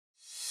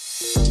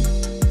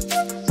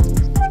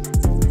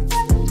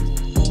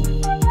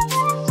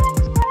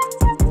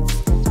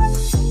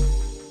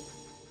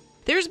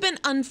There's been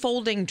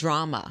unfolding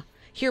drama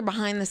here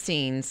behind the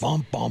scenes.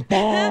 Bum, bum,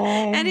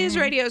 bum. At His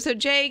Radio. So,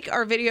 Jake,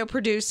 our video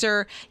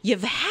producer,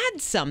 you've had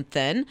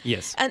something.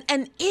 Yes.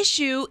 An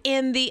issue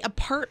in the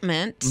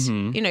apartment.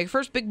 Mm-hmm. You know, your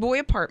first big boy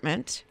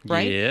apartment,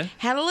 right? Yeah.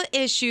 Had a little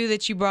issue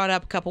that you brought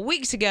up a couple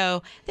weeks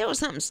ago. There was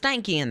something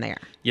stanky in there.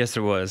 Yes,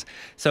 there was.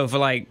 So for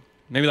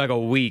maybe a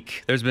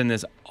week, there's been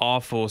this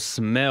awful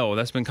smell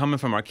that's been coming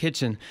from our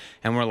kitchen.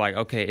 And we're like,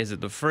 okay, is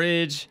it the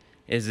fridge?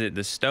 Is it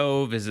the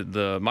stove? Is it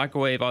the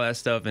microwave? All that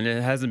stuff. And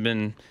it hasn't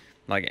been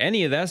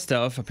any of that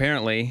stuff,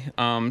 apparently.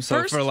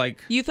 First,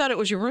 you thought it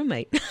was your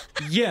roommate.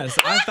 Yes,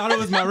 I thought it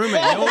was my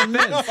roommate. No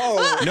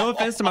offense. No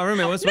offense to my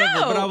roommate whatsoever.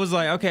 No. But I was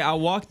like, okay, I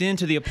walked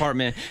into the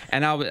apartment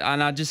and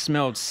I just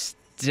smelled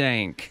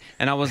stank.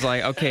 And I was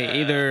like,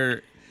 okay,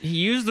 either he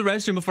used the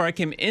restroom before I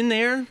came in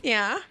there.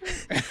 Yeah.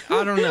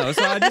 I don't know.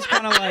 So I just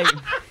kind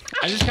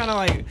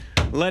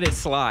of let it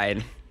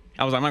slide.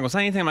 I was like, I'm not going to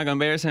say anything. I'm not going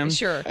to embarrass him.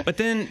 Sure. But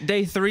then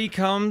day 3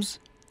 comes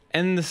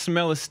and the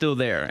smell is still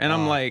there. And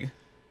I'm like,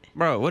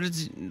 bro, what did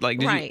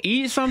you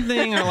eat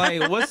something?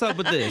 Or what's up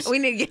with this? We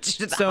need to get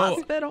you to the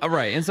hospital. All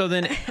right. And so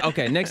then,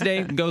 okay, next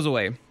day goes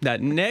away.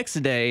 That next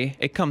day,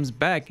 it comes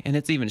back and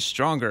it's even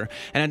stronger.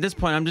 And at this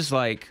point, I'm just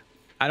like,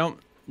 I don't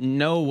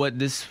know what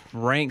this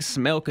rank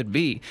smell could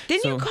be.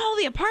 Didn't you call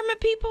the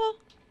apartment people?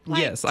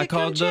 Yes, I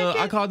called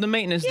the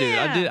maintenance dude.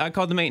 I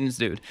called the maintenance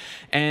dude,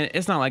 and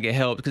it's not like it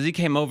helped because he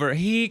came over.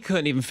 He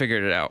couldn't even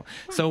figure it out.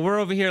 So we're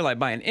over here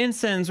buying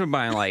incense. We're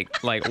buying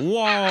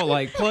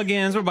wall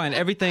plug-ins. We're buying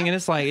everything, and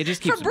it's it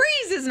just keeps.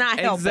 Febreze is not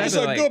helping.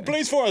 Exactly, It's a good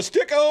place for a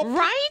stick-up.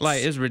 Right?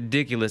 It's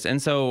ridiculous.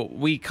 And so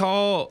we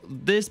call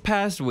this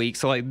past week.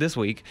 So this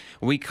week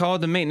we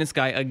called the maintenance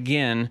guy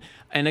again.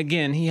 And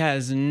again, he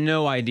has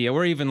no idea.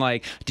 We're even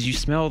did you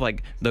smell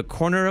the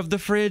corner of the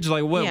fridge?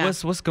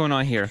 What's going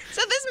on here?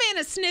 So this man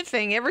is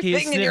sniffing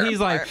everything in your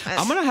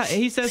apartment.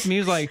 He says to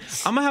me, I'm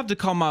gonna have to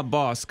call my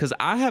boss because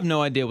I have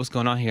no idea what's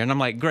going on here. And I'm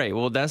like, great.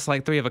 Well, that's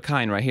 3 of a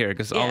kind right here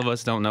because all of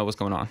us don't know what's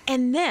going on.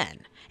 And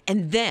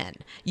then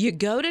you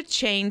go to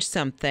change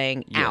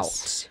something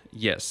out.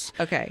 Yes.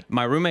 Okay.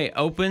 My roommate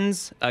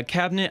opens a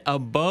cabinet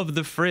above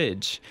the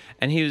fridge,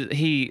 and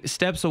he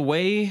steps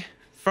away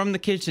from the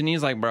kitchen.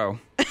 He's like, bro,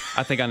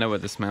 I think I know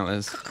what the smell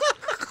is.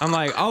 I'm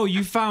like, oh,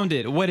 you found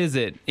it. What is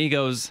it? He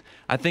goes,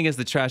 I think it's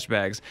the trash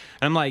bags.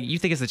 And I'm like, you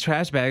think it's the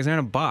trash bags? They're in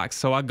a box.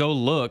 So I go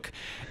look,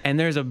 and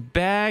there's a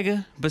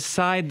bag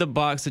beside the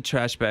box of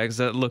trash bags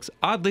that looks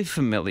oddly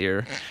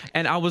familiar.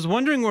 And I was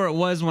wondering where it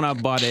was when I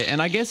bought it.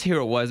 And I guess here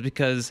it was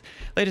because,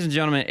 ladies and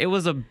gentlemen, it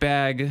was a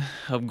bag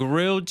of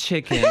grilled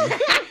chicken.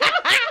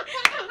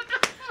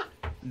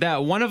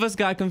 That one of us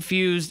got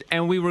confused,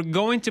 and we were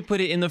going to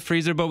put it in the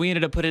freezer, but we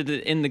ended up putting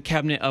it in the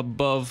cabinet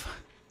above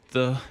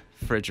the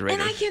refrigerator.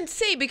 And I can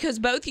see because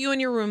both you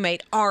and your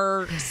roommate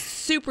are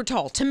super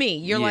tall. To me,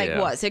 you're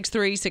 6'3",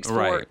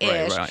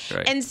 6'4"-ish.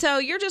 Right. And so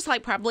you're just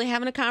probably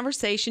having a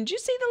conversation. Did you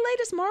see the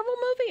latest Marvel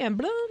movie? And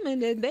bloom,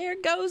 and then there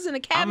it goes in a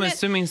cabinet. I'm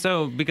assuming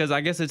so because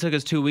I guess it took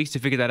us 2 weeks to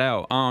figure that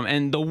out.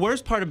 And the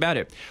worst part about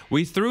it,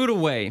 we threw it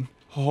away.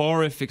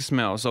 Horrific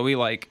smell. So we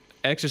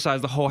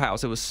exercised the whole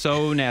house. It was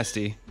so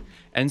nasty.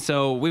 And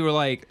so we were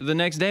the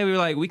next day we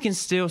were we can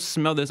still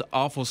smell this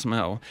awful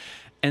smell.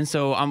 And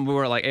so we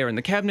were airing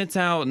the cabinets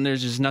out and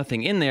there's just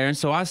nothing in there. And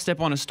so I step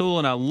on a stool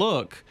and I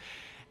look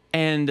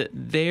and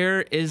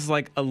there is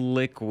a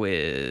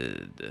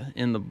liquid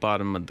in the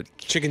bottom of the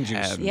chicken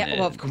juice. cabinet. Yeah,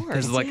 well, of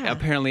course. Because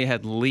apparently it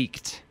had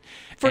leaked.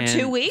 For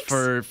 2 weeks?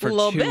 For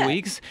 2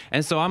 weeks.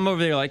 And so I'm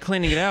over there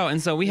cleaning it out. And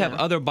so we have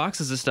other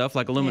boxes of stuff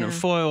aluminum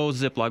foil,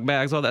 Ziploc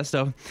bags, all that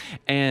stuff.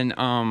 And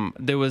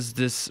there was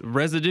this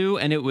residue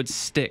and it would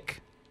stick.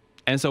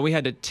 And so we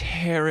had to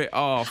tear it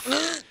off.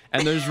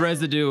 And there's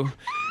residue.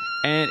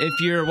 And if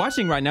you're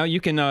watching right now,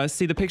 you can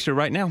see the picture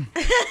right now.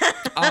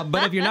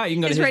 But if you're not, you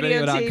can go to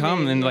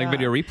hisradio.com and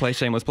video replay,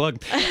 shameless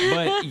plug.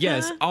 But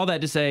yes, all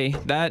that to say,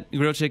 that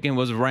grilled chicken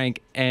was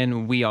rank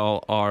and we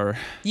all are.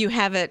 You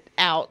have it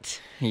out.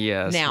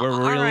 Yes, now,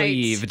 we're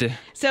relieved. Right.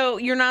 So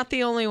you're not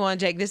the only one,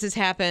 Jake. This has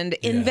happened.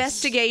 Yes.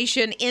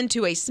 Investigation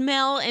into a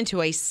smell,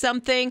 into a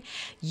something.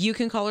 You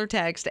can call or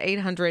text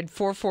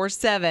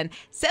 800-447-7234.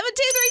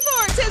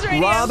 It's His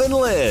Radio. Rob and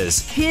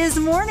Liz. His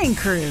morning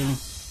crew.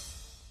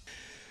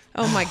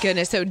 Oh, my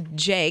goodness. So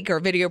Jake, our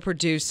video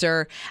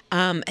producer,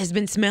 has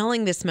been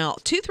smelling this smell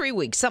 2-3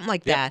 weeks, something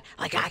like that.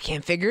 I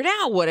can't figure it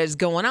out. What is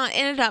going on?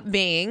 Ended up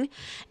being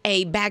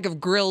a bag of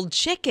grilled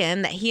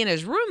chicken that he and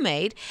his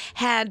roommate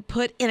had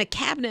put in a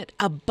cabinet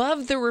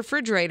above the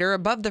refrigerator,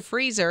 above the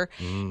freezer,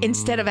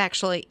 instead of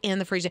actually in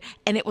the freezer.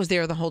 And it was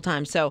there the whole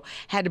time. So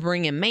had to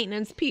bring in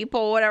maintenance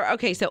people, whatever.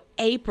 Okay, so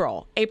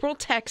April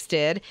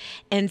texted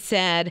and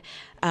said,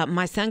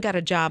 my son got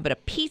a job at a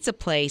pizza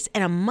place,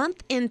 and a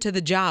month into the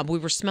job, we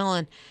were smelling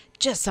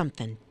just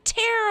something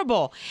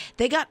terrible.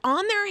 They got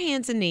on their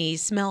hands and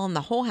knees, smelling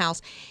the whole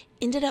house.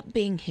 Ended up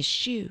being his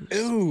shoes.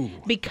 Ooh.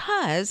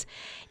 Because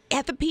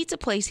at the pizza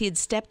place, he had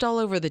stepped all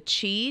over the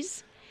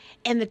cheese,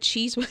 and the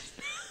cheese was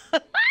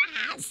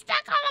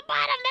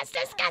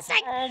That's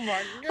disgusting. Oh,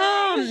 my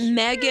gosh.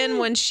 Megan,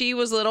 when she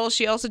was little,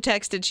 she also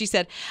texted. She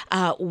said,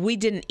 we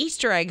did an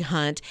Easter egg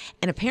hunt,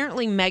 and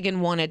apparently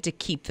Megan wanted to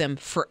keep them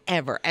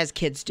forever, as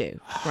kids do,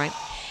 right?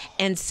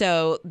 And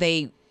so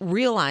they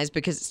realized,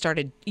 because it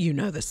started,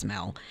 the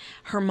smell.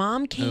 Her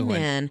mom came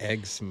in,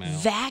 egg smell.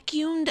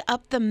 vacuumed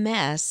up the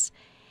mess,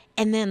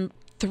 and then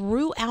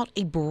threw out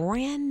a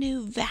brand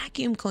new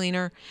vacuum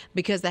cleaner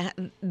because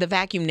the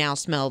vacuum now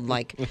smelled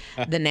like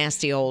the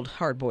nasty old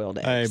hard-boiled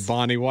eggs. Hey,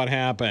 Bonnie, what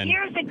happened?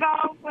 Years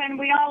ago, when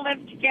we all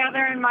lived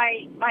together, and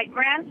my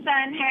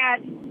grandson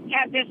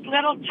had this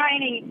little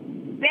tiny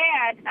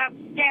bed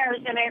upstairs,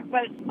 and it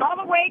was all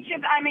the way to,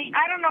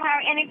 I don't know how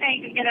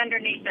anything could get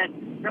underneath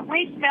it, but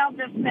we smelled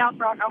this smell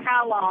for I don't know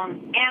how long.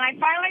 And I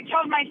finally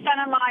told my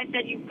son-in-law, I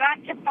said, you've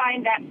got to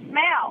find that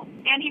smell.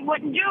 And he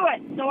wouldn't do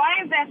it. So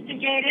I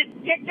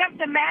investigated, picked up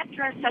the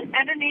mattress, and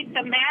underneath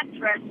the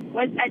mattress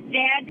was a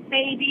dead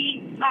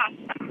baby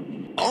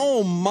possum.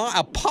 Oh, my,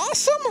 a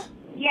possum?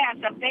 Yes,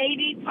 a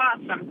baby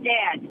possum,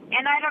 dead.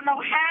 And I don't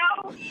know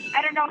how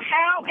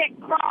it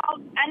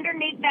crawled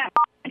underneath that,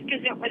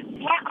 because it was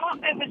flat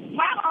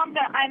on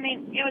the,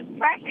 it was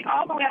practically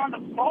all the way on the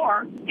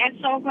floor. And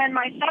so when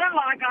my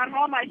son-in-law got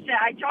home, I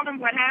told him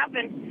what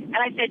happened, and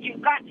I said,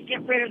 you've got to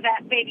get rid of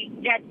that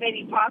dead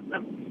baby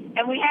possum.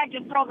 And we had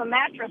to throw the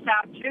mattress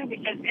out, too,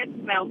 because it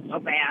smelled so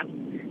bad.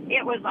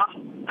 It was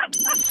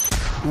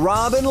awful.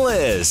 Rob and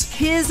Liz.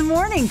 His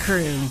morning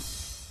crew.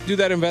 Do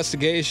that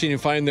investigation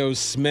and find those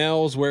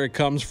smells, where it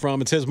comes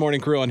from. It's His Morning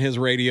Crew on His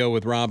Radio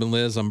with Rob and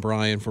Liz. I'm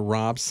Brian for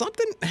Rob.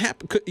 Something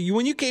happened.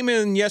 When you came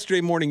in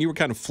yesterday morning, you were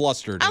kind of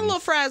flustered. I'm a little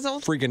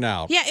frazzled. Freaking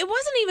out. Yeah, it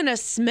wasn't even a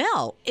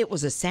smell. It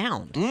was a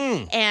sound.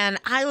 And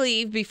I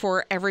leave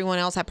before everyone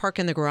else. I park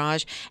in the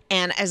garage.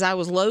 And as I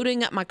was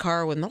loading up my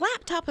car with my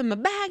laptop and my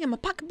bag and my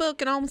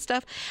pocketbook and all that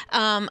stuff,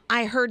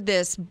 I heard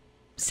this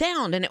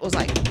sound. And it was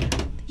like,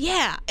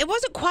 it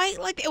wasn't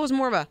quite like, it was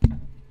more of a...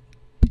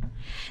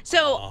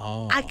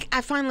 So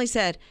I finally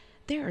said,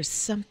 there is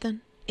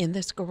something in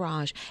this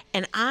garage.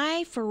 And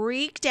I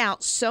freaked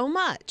out so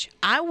much.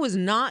 I was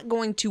not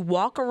going to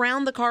walk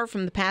around the car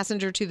from the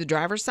passenger to the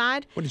driver's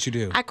side. What did you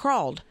do? I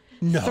crawled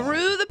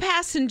through the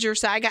passenger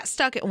side. I got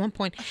stuck at one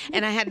point,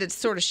 and I had to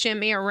sort of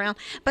shimmy around.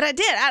 But I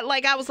did. I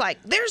was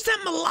like, there's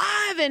something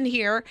alive in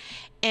here.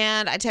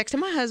 And I texted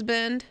my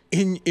husband.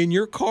 In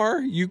your car?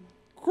 You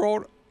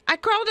crawled? I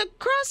crawled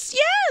across,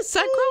 yes. I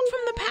crawled from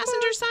the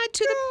passenger side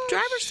to the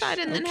driver's side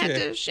and then had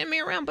to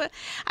shimmy around. But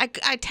I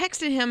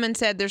texted him and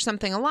said, there's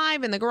something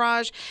alive in the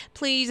garage,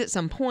 please, at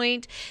some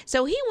point.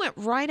 So he went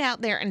right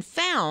out there and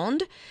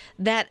found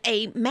that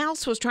a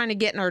mouse was trying to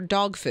get in our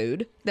dog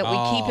food that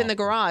we keep in the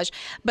garage.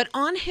 But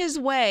on his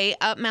way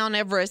up Mount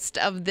Everest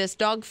of this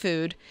dog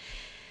food,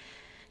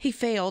 he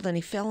failed and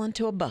he fell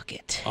into a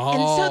bucket.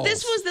 And so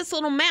this was this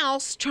little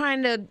mouse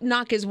trying to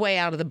knock his way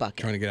out of the bucket.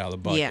 Trying to get out of the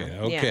bucket.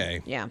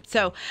 Okay. Yeah.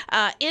 So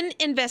in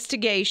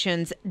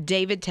investigations,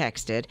 David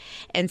texted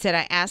and said,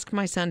 I asked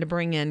my son to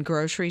bring in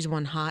groceries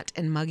one hot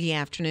and muggy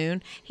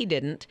afternoon. He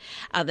didn't.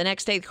 The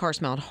next day, the car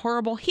smelled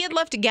horrible. He had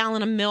left a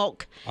gallon of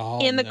milk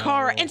in the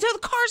car. And so the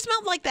car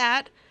smelled like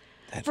that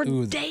for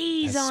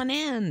days on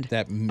end.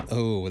 That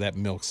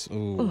milk's,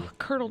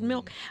 curdled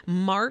milk.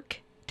 Mark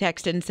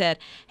texted and said,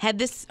 had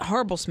this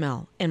horrible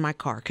smell in my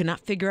car, could not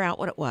figure out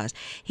what it was.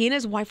 He and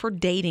his wife were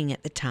dating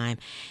at the time.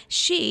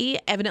 She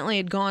evidently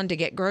had gone to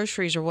get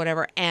groceries or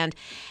whatever, and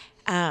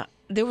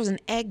there was an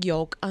egg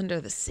yolk under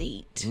the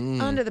seat,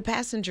 under the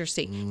passenger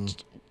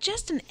seat.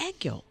 Just an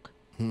egg yolk,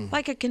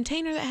 like a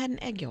container that had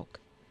an egg yolk.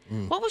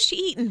 What was she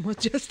eating with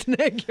just an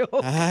egg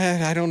yolk?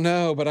 I don't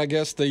know, but I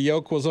guess the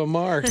yolk was on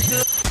Mark.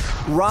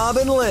 Rob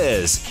and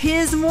Liz.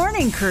 His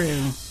morning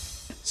crew.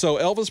 So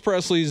Elvis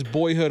Presley's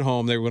boyhood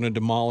home, they were going to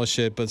demolish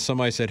it, but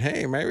somebody said,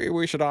 hey, maybe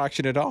we should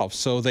auction it off.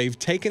 So they've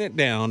taken it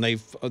down.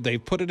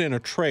 They've put it in a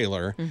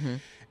trailer.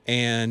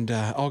 And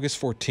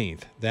August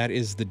 14th, that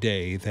is the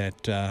day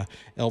that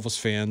Elvis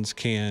fans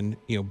can,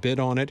 bid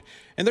on it.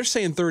 And they're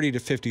saying $30,000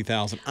 to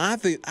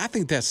 $50,000. I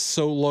think that's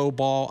so low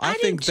ball. I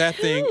think that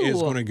thing is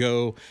going to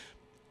go.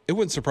 It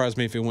wouldn't surprise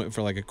me if it went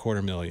for like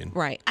 $250,000.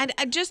 Right.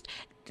 I just,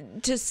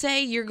 to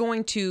say you're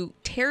going to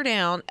tear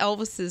down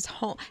Elvis's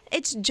home,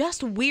 it's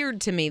just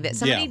weird to me that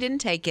somebody didn't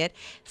take it,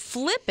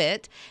 flip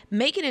it,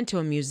 make it into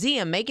a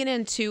museum, make it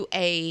into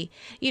a,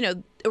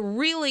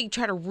 really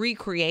try to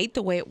recreate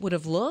the way it would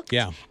have looked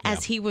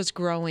as he was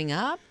growing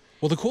up.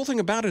 Well, the cool thing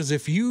about it is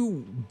if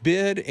you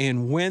bid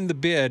and win the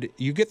bid,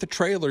 you get the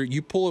trailer,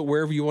 you pull it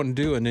wherever you want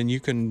to do, and then you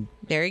can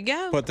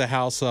put the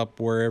house up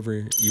wherever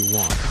you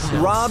want.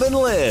 So. Rob and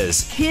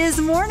Liz.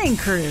 His morning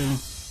crew.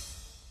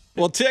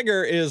 Well,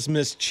 Tigger is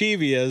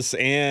mischievous,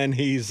 and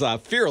he's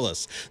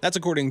fearless. That's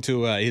according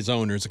to his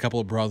owners, a couple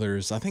of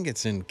brothers. I think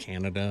it's in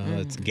Canada.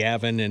 It's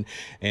Gavin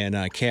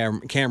and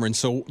Cameron.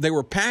 So they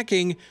were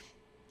packing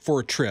for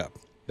a trip.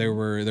 They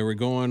were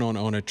going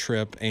on a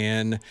trip,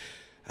 and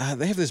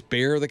they have this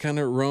bear that kind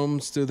of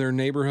roams through their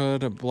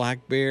neighborhood, a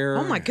black bear.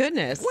 Oh, my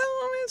goodness. Well,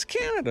 it's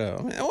Canada.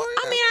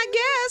 I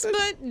guess. us,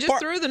 but just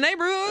through the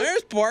neighborhood.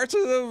 There's parts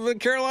of the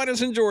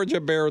Carolinas and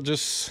Georgia bear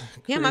just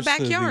Yeah, my cruise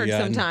through backyard the,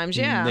 sometimes,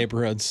 yeah.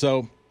 neighborhood.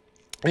 So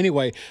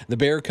anyway, the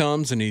bear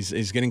comes and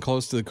he's getting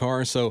close to the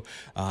car. So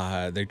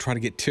they try to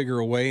get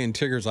Tigger away, and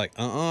Tigger's like,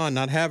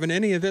 not having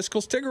any of this,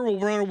 because Tigger will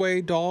run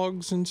away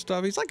dogs and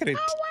stuff. He's like an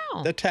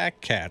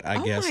attack cat, I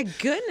guess. Oh my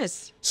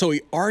goodness! So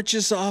he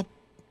arches up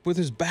with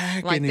his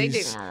back, Like and they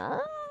he's do.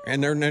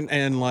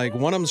 and like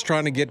one of them's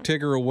trying to get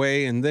Tigger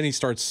away, and then he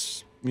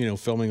starts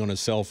filming on his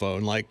cell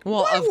phone. Like,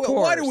 Well, why, of why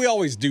course. do we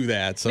always do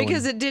that? So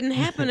Because it didn't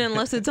happen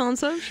unless it's on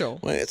social.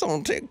 well, it's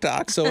on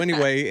TikTok. So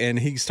anyway, and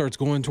he starts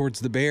going towards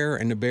the bear,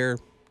 and the bear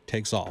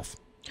takes off.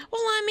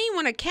 Well, I mean,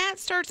 when a cat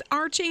starts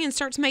arching and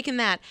starts making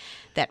that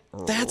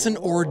That's an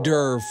hors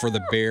d'oeuvre for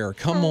the bear.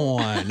 Come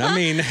on. I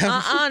mean,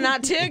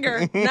 not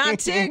Tigger. Not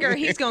Tigger.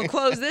 He's going to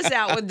close this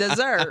out with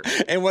dessert.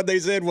 and what they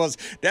said was,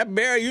 that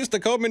bear used to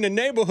come in the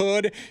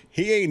neighborhood.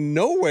 He ain't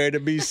nowhere to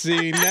be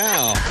seen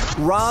now.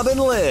 Rob and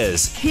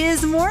Liz.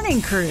 His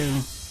morning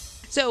crew.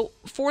 So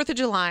 4th of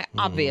July,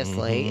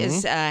 obviously,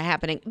 is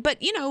happening. But,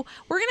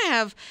 we're going to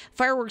have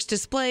fireworks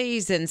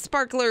displays and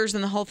sparklers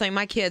and the whole thing.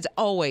 My kids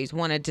always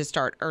wanted to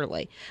start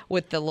early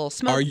with the little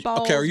smoke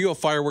balls. Are you a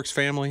fireworks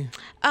family?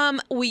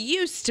 We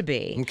used to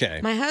be. Okay.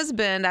 My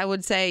husband, I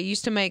would say,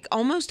 used to make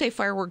almost a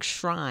fireworks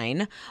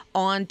shrine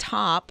on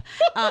top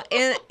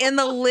in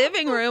the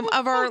living room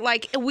of our,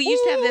 we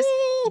used to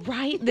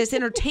have this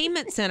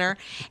entertainment center,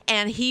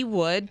 and he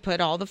would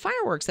put all the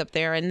fireworks up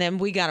there, and then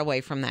we got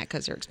away from that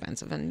because they're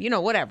expensive and,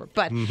 whatever.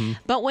 But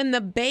when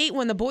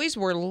the boys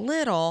were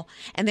little,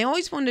 and they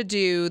always wanted to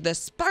do the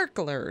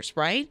sparklers,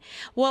 right?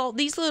 Well,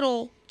 these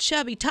little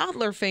chubby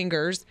toddler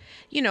fingers,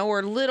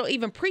 or little,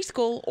 even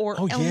preschool or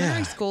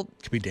elementary school.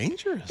 Could be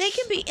dangerous. They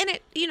can be, and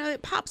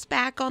it pops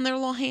back on their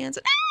little hands,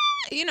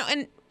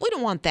 and we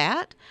don't want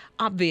that,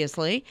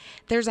 obviously.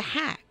 There's a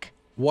hack.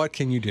 What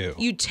can you do?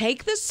 You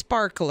take the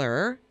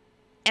sparkler,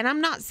 and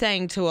I'm not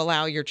saying to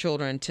allow your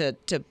children to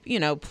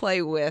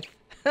play with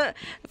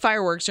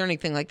fireworks or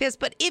anything like this,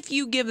 but if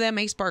you give them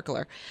a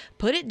sparkler,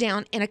 put it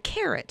down in a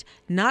carrot,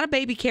 not a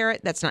baby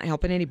carrot. That's not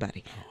helping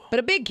anybody, but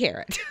a big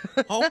carrot.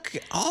 Okay.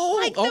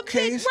 Oh,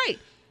 okay. Right.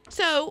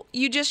 So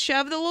you just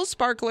shove the little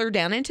sparkler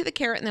down into the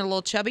carrot, and their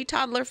little chubby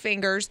toddler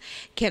fingers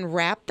can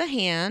wrap the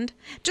hand,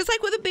 just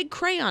like with a big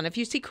crayon. If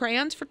you see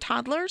crayons for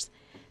toddlers,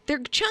 they're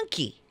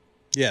chunky.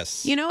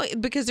 Yes.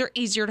 Because they're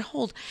easier to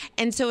hold.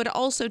 And so it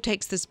also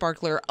takes the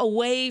sparkler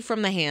away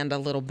from the hand a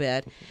little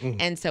bit,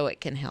 and so it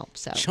can help.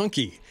 So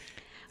Chunky.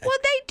 Well,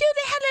 they do.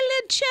 They have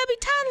little chubby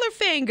toddler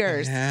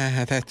fingers.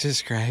 That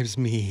describes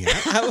me.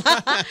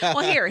 Well,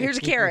 here's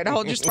a carrot.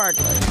 Hold your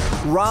sparkler.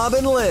 Rob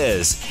and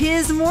Liz.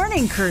 His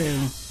morning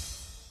crew.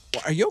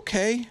 Are you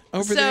okay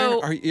over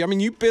there?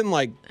 You've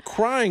been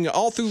crying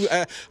all through.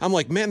 I'm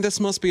like, man, this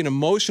must be an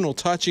emotional,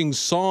 touching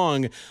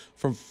song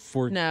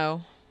for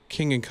No.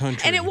 King and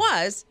Country. And it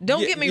was.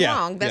 Don't get me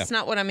wrong. That's yeah.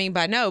 not what I mean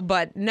by no.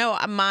 But no,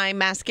 my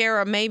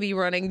mascara may be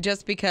running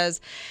just because.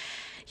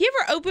 You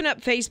ever open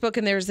up Facebook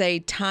and there's a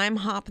time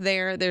hop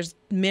there? There's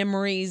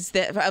memories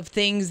of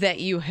things that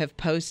you have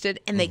posted,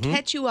 and they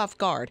catch you off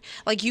guard.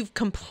 Like you've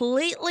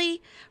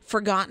completely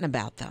forgotten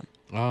about them.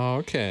 Oh,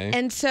 okay.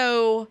 And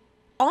so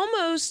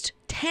almost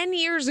 10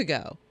 years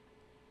ago,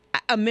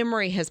 a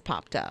memory has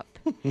popped up.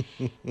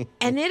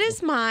 And it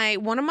is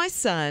one of my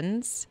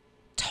sons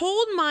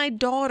told my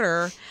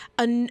daughter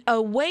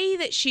a way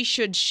that she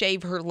should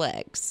shave her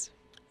legs.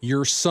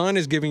 Your son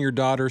is giving your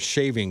daughter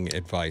shaving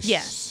advice.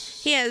 Yes.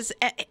 He has,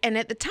 and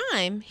at the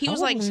time, he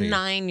was old was he?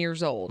 9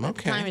 years old. At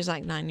the time, he was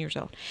 9 years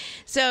old.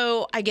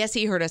 So I guess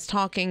he heard us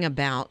talking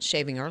about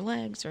shaving our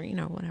legs or,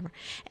 whatever.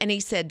 And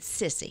he said,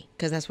 sissy,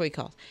 because that's what he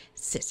calls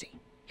sissy.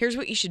 Here's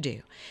what you should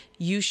do.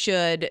 You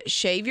should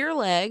shave your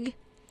leg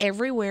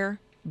everywhere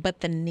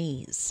but the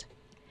knees.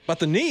 But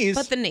the knees?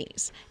 But the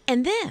knees.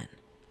 And then,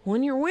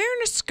 when you're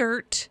wearing a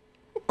skirt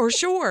or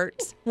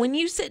shorts, when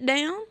you sit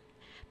down,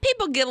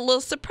 people get a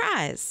little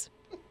surprise.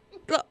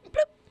 Look,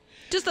 bloop,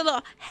 just a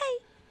little,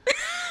 hey.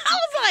 I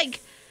was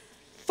like,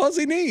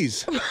 fuzzy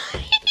knees.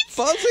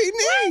 Fuzzy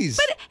knees.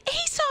 But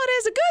he saw it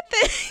as a good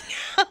thing.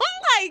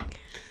 I'm like,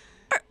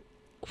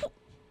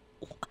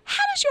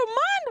 how does your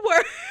mind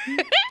work?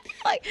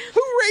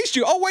 Who raised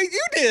you? Oh, wait,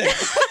 you did.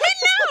 I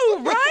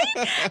know,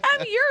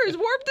 right? You're as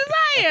warped as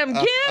I am,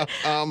 kid.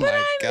 Oh,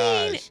 my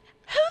gosh.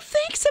 Who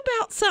thinks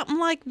about something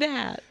like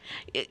that?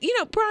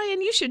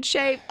 Brian, you should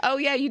shave. Oh,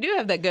 yeah, you do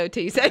have that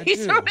goatee. So you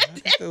sort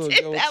of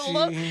did that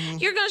look.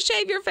 You're going to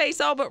shave your face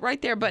all but right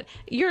there. But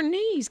your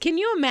knees, can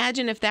you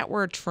imagine if that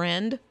were a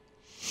trend?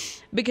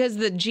 Because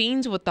the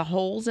jeans with the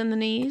holes in the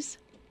knees.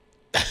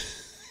 You're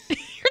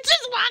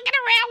just walking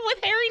around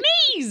with hairy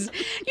knees.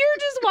 You're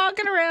just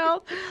walking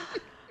around.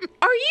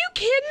 Are you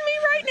kidding me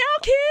right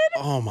now, kid?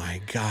 Oh,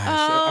 my gosh.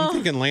 I'm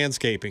thinking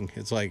landscaping.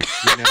 It's like,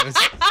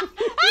 it's...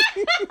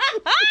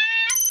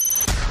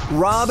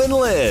 Rob and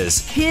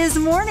Liz. His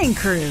morning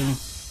crew.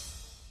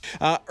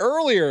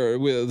 Earlier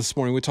this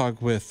morning, we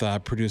talked with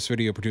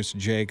video producer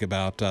Jake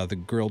about the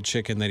grilled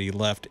chicken that he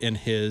left in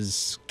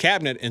his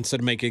cabinet instead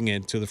of making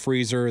it to the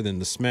freezer, then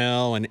the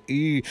smell, and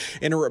it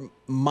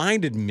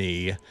reminded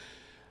me,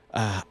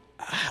 I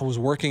was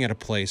working at a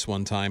place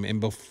one time, and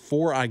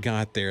before I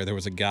got there, there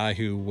was a guy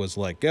who was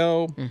let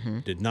go,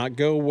 did not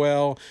go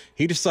well.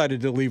 He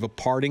decided to leave a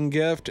parting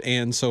gift,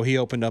 and so he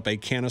opened up a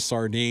can of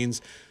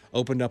sardines,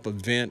 opened up a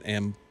vent,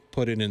 and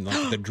put it in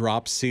the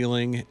drop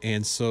ceiling.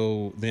 And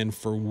so then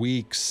for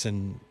weeks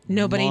and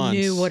Nobody months,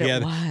 knew what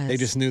it was. They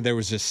just knew there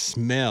was this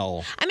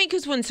smell. I mean,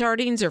 because when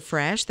sardines are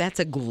fresh, that's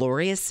a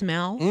glorious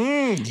smell.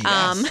 Yes,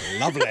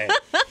 lovely.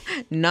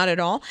 Not at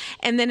all.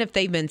 And then if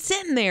they've been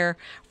sitting there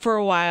for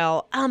a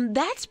while,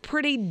 that's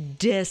pretty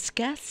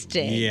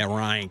disgusting. Yeah,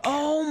 right.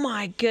 Oh,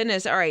 my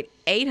goodness. All right.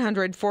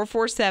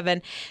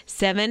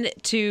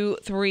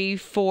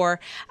 800-447-7234.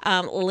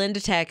 Linda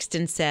texted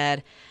and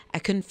said, I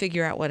couldn't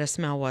figure out what a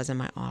smell was in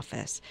my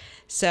office.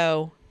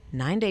 So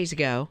 9 days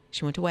ago,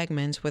 she went to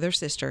Wegmans with her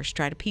sister. She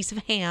tried a piece of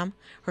ham.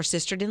 Her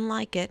sister didn't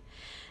like it.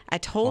 I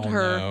told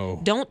her,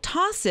 don't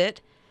toss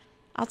it.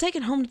 I'll take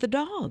it home to the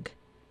dog.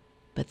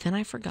 But then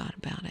I forgot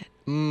about it.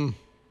 And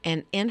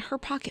in her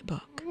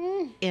pocketbook,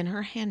 in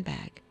her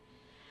handbag,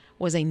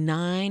 was a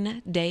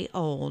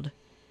 9-day-old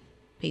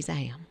piece of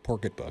ham.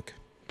 Pocketbook.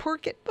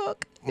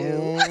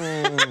 Ew.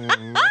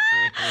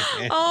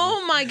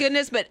 Oh, my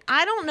goodness. But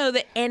I don't know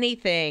that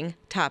anything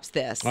tops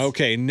this.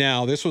 Okay,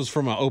 now this was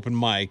from an open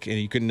mic, and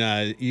you can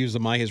use the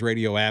My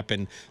HISRadio app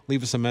and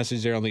leave us a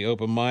message there on the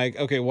open mic.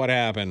 Okay, what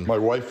happened? My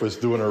wife was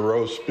doing her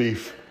roast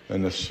beef,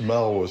 and the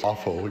smell was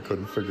awful. We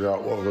couldn't figure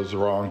out what was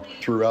wrong.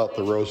 Threw out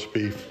the roast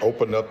beef,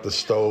 opened up the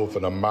stove,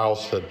 and a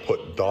mouse had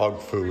put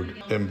dog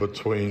food in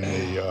between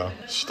the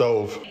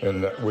stove,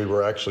 and we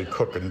were actually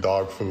cooking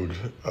dog food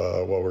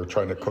while we were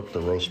trying to cook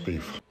the roast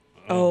beef.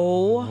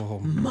 Oh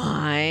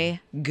my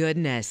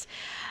goodness.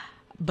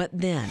 But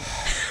then,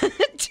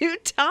 to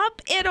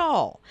top it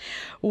all,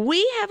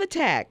 we have a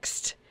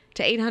text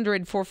to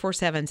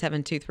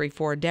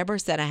 800-447-7234. Deborah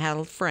said, I had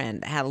a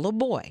friend, I had a little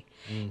boy.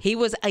 He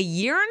was a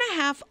year and a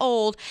half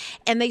old,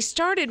 and they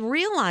started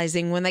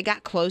realizing when they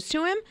got close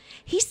to him,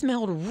 he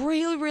smelled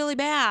really, really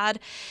bad.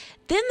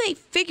 Then they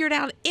figured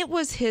out it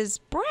was his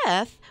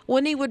breath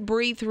when he would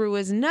breathe through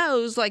his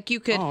nose, like you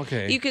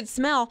could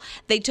smell.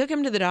 They took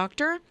him to the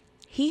doctor.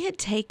 He had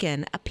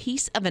taken a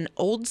piece of an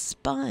old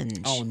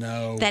sponge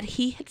that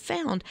he had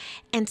found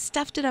and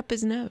stuffed it up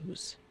his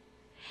nose.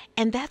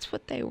 And that's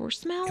what they were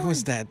smelling. It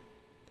was that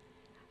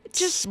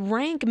just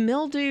rank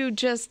mildew,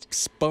 just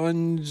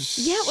sponge.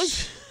 Yeah, it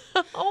was.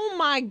 Oh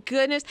my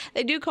goodness.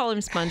 They do call him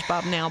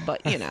SpongeBob now,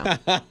 but you know.